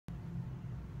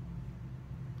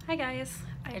Hi guys,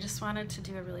 I just wanted to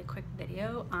do a really quick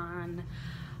video on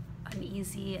an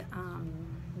easy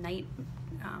night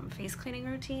face cleaning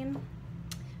routine.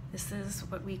 This is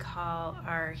what we call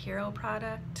our hero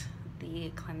product,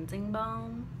 the Cleansing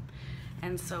Balm.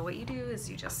 And so what you do is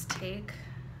you just take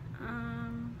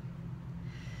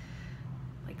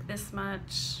like this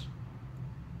much,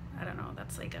 I don't know,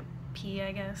 that's like a pea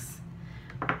I guess,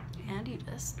 and you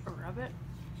just rub it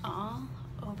all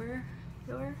over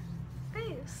your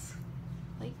face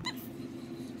like this.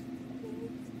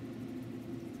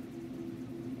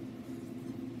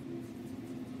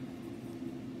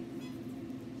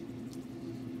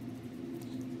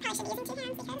 Probably should be using 2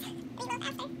 hands because we will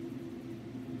faster.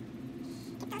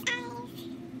 Get those eyes. Okay.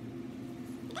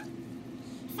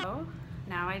 So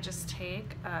now I just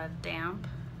take a damp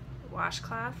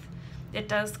washcloth. It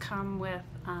does come with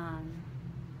and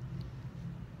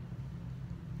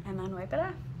then wipe it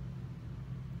off.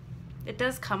 It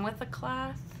does come with a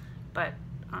cloth, but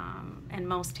and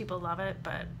most people love it,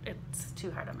 but it's too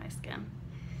hard on my skin.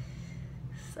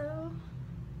 So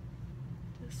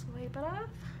just wipe it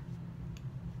off.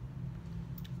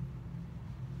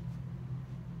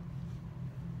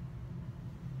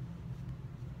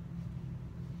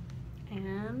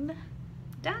 And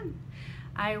done.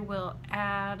 I will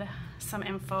add some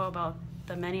info about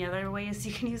the many other ways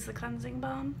you can use the cleansing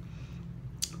balm.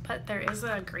 But there is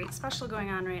a great special going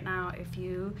on right now. If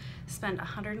you spend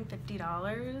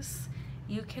 $150,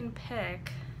 you can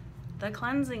pick the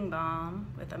cleansing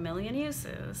balm with 1,000,000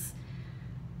 uses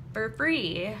for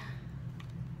free,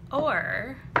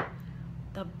 or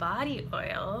the body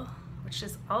oil, which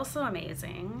is also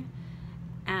amazing.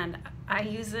 And I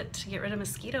use it to get rid of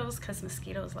mosquitoes because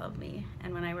mosquitoes love me.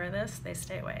 And when I wear this, they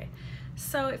stay away.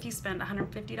 So if you spend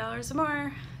 $150 or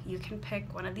more, you can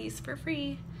pick one of these for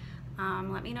free.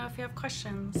 Let me know if you have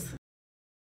questions.